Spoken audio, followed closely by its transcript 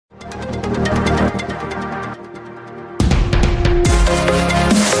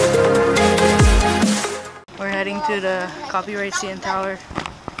to the copyright CN Tower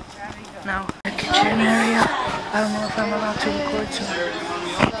now. The kitchen area. I don't know if I'm allowed to record soon.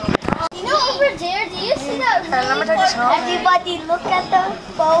 You know over there, do you see that? Everybody look at the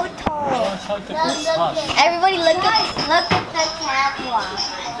photo. Everybody look at the camera.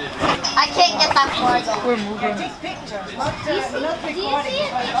 I can't get that far though. We're moving. Do you see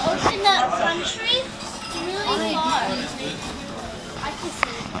it in that country? Really far. I can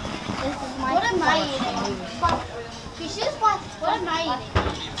see it. What am I eating? What am I eating?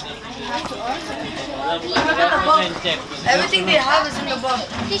 Everything they have is in the book.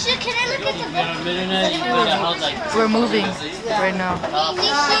 Tisha, can I look at the book? We're moving right now.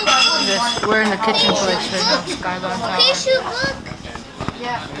 We're in the kitchen place right now. SKYLON Tower. Tisha, look.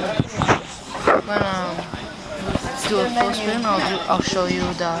 When let's do a full spin. I'll show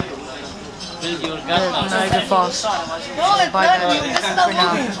you the Niagara Falls. Bye for now.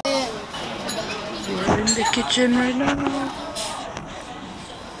 We're in the kitchen right now.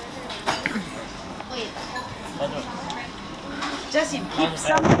 Jesse, keep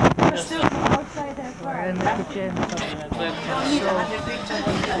some still outside that car. We're in the kitchen.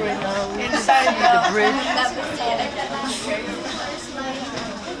 Inside the bridge.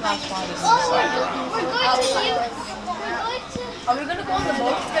 Are we going to go on the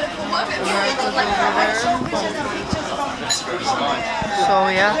boat? It's going to come up. So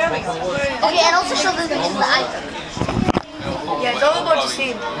yeah. Okay, and also show the pictures that I took. Yeah, don't go to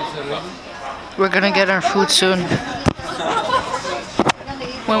see. We're gonna get our food soon.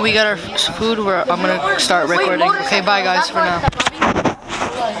 When we get our food, I'm gonna start recording. Okay, bye guys for now.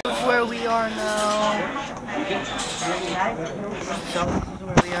 Where we are now. So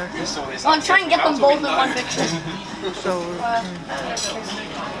this is where we are. I'm trying to get them both in one picture. So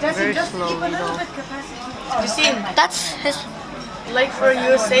very slowly though. You see, That's his. like for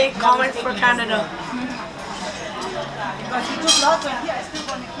USA, comment for Canada.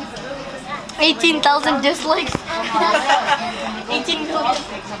 18,000 dislikes. 18 million.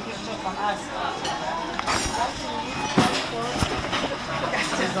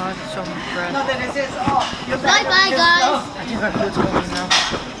 We got some bread. Bye bye, guys. I think our food's coming now.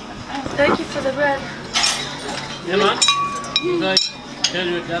 Thank you for the bread. Yeah, man. You guys tell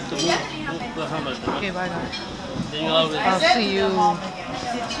you have to move the hammer. Okay, bye guys. Then you always I'll see you.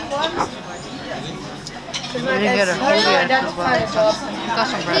 We didn't get our food yet, but we got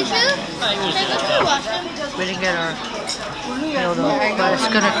some bread. We didn't get our meal though, but it's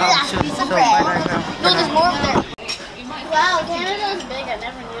gonna come soon. So bye bye now. No, there's more over there. Wow, Canada's big. I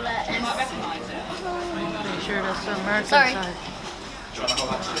never knew that. Pretty sure that's the American Sorry. side.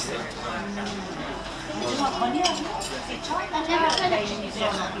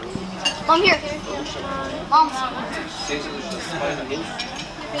 Mom, here. Mom.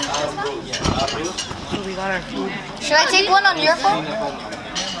 So we got our food. Should I take one on your phone?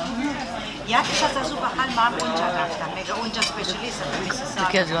 The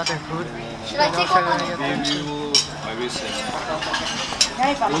kids got their food. Should I take one on your phone?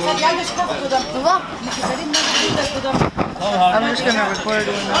 Move on. I'm just gonna record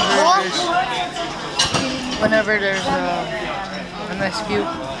whenever there's a nice view.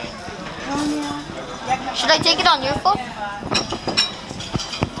 Should I take it on your phone?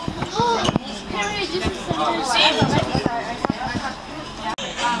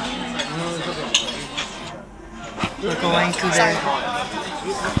 We're going to the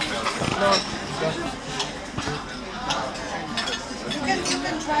You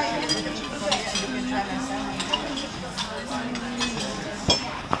can try it.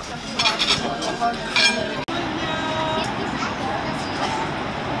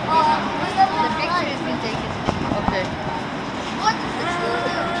 The picture has been taken. Okay. What?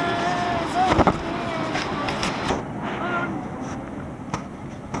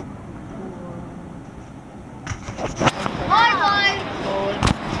 Bye bye.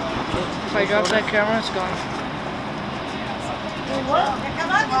 If I drop that camera, it's gone.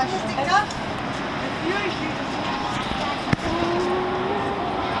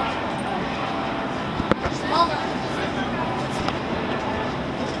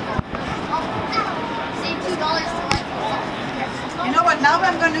 Save $2 to like. You know what? Now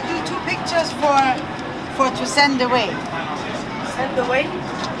I'm going to do 2 pictures to send away. Send away.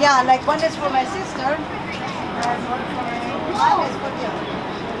 Yeah, like one is for my sister and one is for you.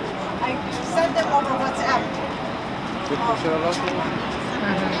 I send them over WhatsApp.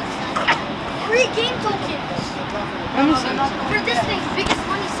 Free game token. Let me see. For this thing, biggest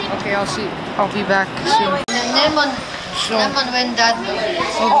money saved. Okay, I'll be back soon. When that.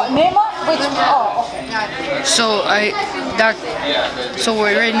 Oh, Nema? Which? Oh, okay. So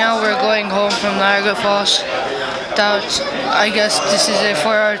right now we're going home from Niagara Falls. I guess this is it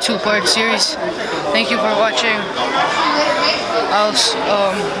for our 2-part series. Thank you for watching.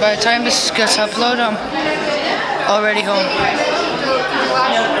 By the time this gets uploaded, I'm already home.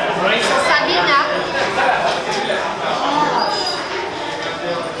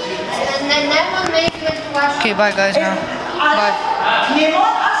 Okay, bye guys now. Bye.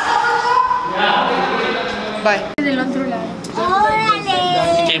 Bye.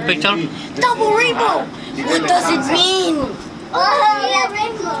 Take a picture. Double rainbow! What does it mean? Rainbow!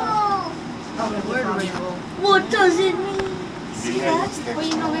 What does it mean? See that?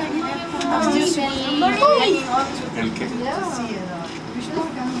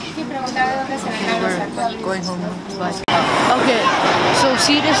 We're going home. Bye. Okay, so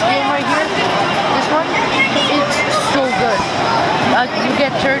see this game right here? This one? It's so good. You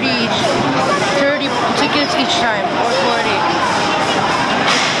get 30 tickets each time, or 40.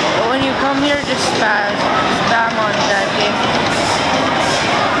 When you come here, just spam on that game.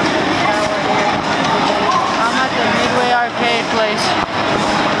 I'm at the Midway Arcade place.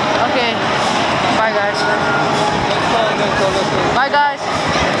 Okay, bye guys. Bye guys.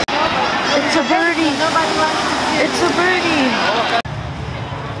 It's a birdie. It's a birdie.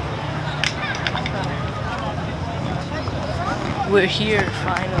 We're here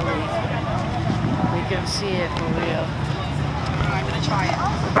finally. We can see it for real. I'm gonna try it.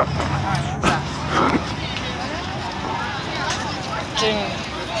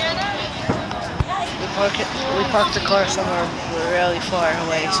 We parked the car somewhere really far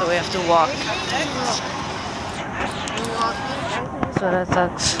away, so we have to walk. So that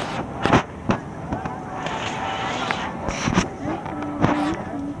sucks.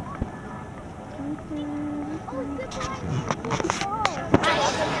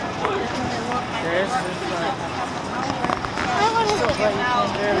 There is this one. So but you can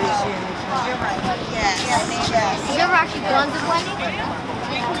barely see anything. Yes. You ever actually gone to one?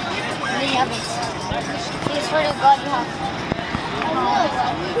 We haven't. Please swear to God you have.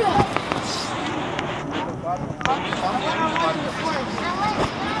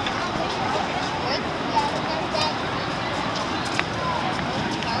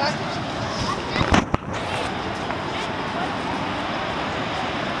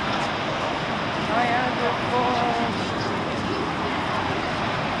 Niagara Falls.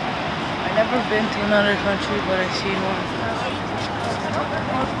 I've never been to another country, but I've seen one.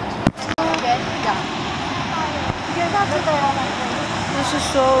 This is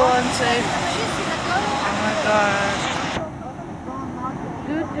so unsafe. Oh my god.